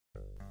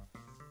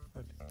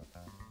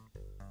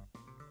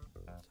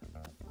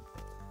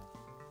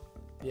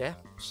Ja,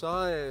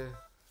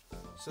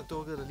 så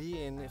dukkede der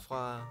lige en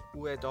fra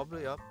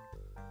UAW op.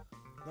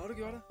 Nå, det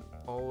gjorde det.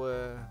 Og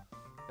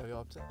jeg vil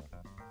optage.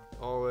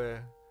 Og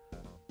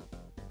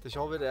det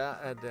sjove ved det er,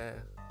 at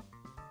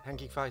han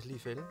gik faktisk lige i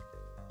fælden.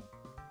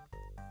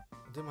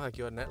 Og det må have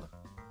gjort en alder.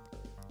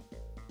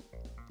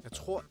 Jeg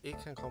tror ikke,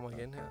 han kommer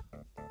igen her.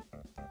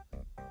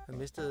 Han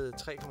mistede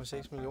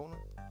 3,6 millioner.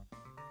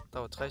 Der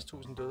var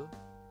 60.000 døde.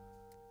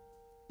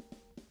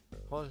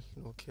 Hold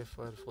nu kæft,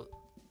 hvor er det fryd.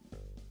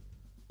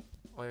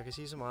 Og jeg kan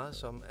sige så meget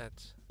som,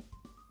 at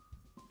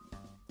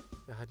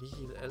jeg har lige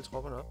healet alle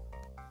tropperne op.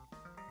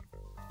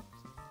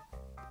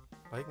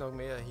 Og ikke nok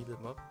med, at jeg healede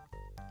dem op.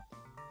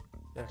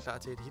 Jeg er klar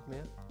til et hit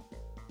mere.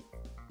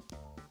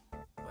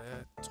 Og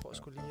jeg tror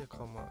sgu lige, at jeg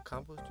kommer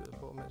kampudstyret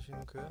på, mens vi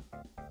nu kører.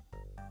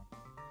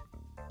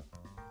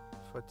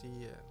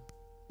 Fordi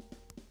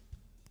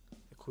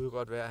det kunne jo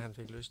godt være, at han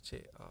fik lyst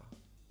til at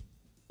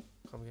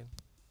komme igen.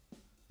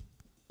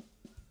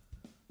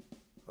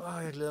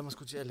 Jeg glæder mig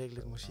sgu til at lægge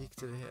lidt musik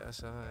til det her, og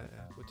så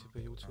gå til på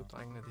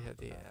YouTube-drengene. Det her,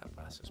 det er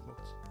bare så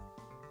smukt.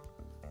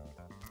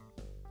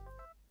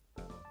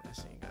 Lad os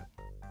se en gang.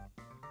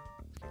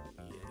 Skal vi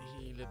lige have det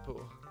hele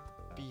på.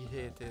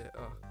 Bihætte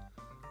og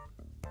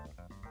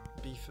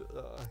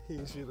bifødder og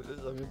hele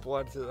svineriet, og min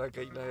bror sidder og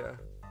griner her.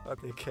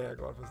 Og det kan jeg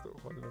godt forstå.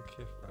 Hold nu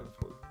kæft, hvor er det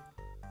fryd.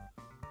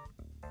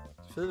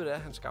 Det fede ved det er,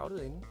 at han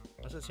scoutede inden,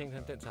 og så tænkte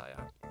han, den tager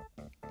jeg.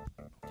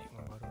 Det kan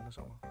man godt undre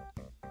sig over.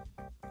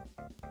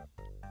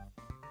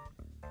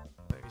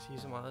 Jeg kan sige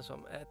så meget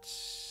som, at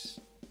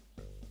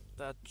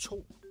der er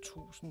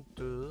 2.000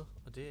 døde,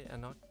 og det er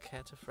nok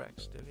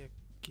cataphracts. Det vil jeg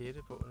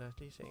gætte på. Lad os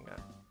lige se en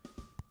gang.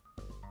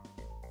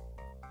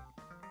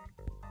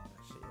 Lad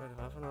os se, hvad det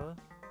var for noget.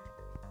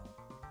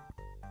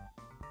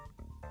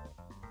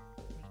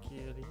 Vi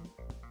kigger lige.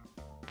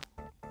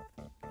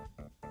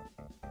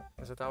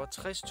 Altså, der var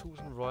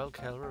 60.000 Royal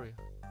Cavalry,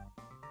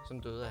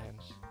 som døde af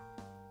hans.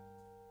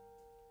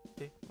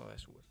 Det må være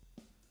surt.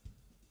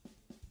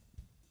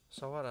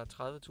 Så var der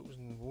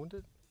 30.000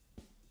 wounded.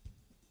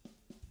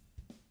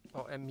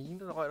 Og af mine,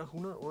 der røg der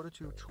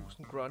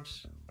 128.000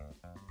 grunts.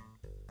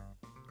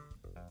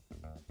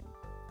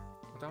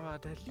 Og der var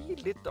der lige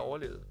lidt, der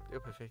overlevede. Det var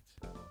perfekt.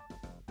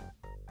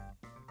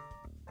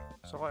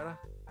 Så røg der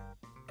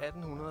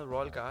 1800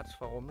 Royal Guards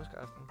fra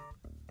rumleskaften.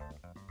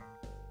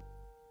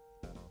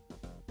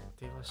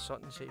 Det var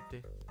sådan set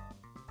det.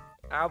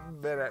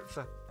 Men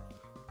altså.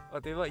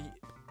 Og det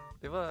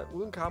var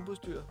uden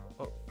kampudstyr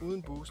og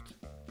uden boost.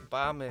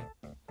 Bare med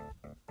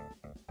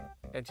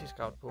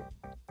anti-scout på.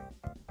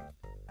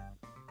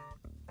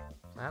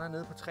 Så han er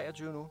nede på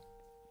 23 nu.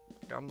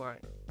 Gammel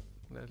dreng.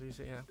 Lad os lige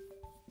se her.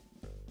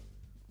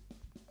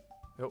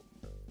 Jo.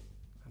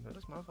 Han er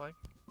ellers meget fræk.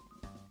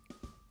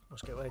 Nu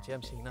skriver jeg til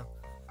ham senere.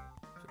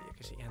 Fordi jeg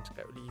kan se, at han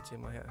skrev lige til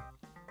mig her.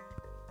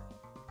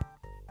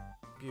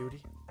 Beauty.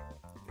 Det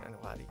er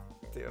han ret i.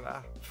 Det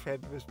var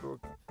fandme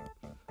smukt.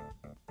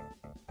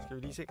 Skal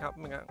vi lige se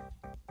kampen en gang?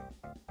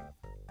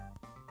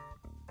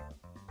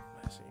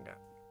 Se en gang.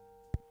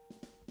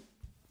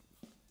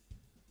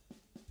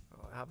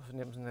 Og jeg har på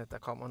fornemmelsen, at der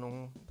kommer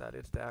nogen, der er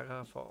lidt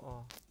stærkere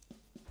for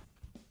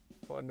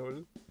at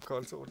nulle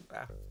koldsolen.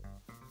 Ja,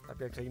 der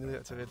bliver grinet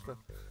her til venstre.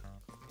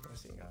 Lad os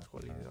se en gang, jeg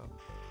skruer lige lidt op.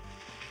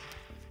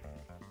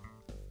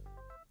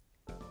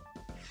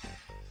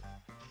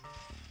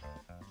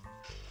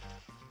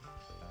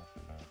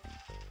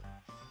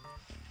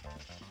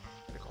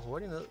 Det går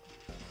hurtigt ned.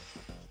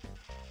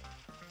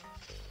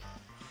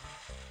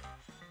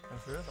 Han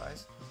fører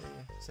faktisk 56-39.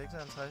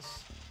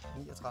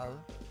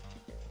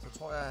 Så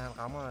tror jeg, at han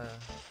rammer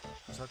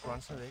så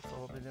gruntsene væk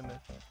forhåbentlig lidt med.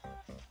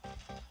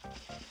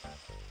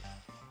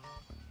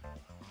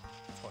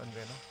 Jeg tror, han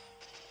vender.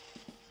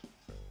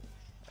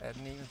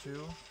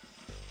 18-21.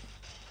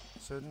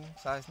 17,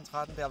 16,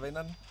 13. Der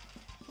vender den.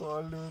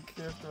 Hold nu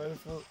kæft, hvor er det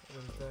fed. Det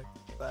er stærkt.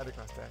 Der er det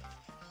godt stærkt.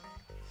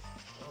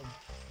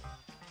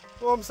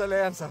 Bum, så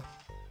lærer han sig.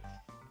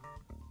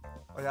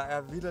 Og jeg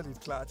er vitterligt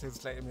klar til et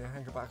slag med.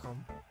 Han kan bare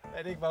komme.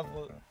 Er det ikke bare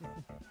frød?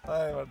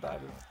 Ej, hvor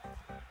dejligt.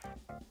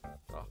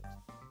 Så.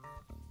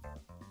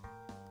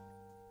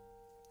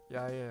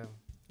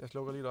 Jeg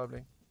slukker lige et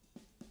øjeblik.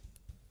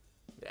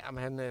 Ja,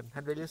 men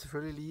han vælger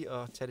selvfølgelig lige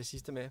at tage det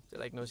sidste med. Det er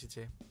der ikke noget at sige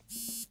til.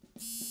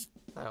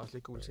 Der er også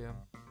lidt guld til ham.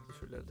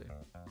 Selvfølgelig er det.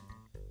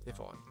 Det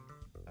får han.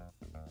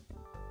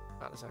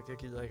 Jeg har sagt, jeg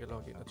gider ikke at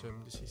logge ind og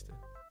tømme det sidste.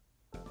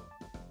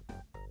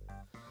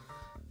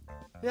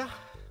 Ja,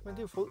 men det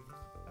er jo fryd.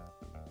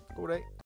 God dag.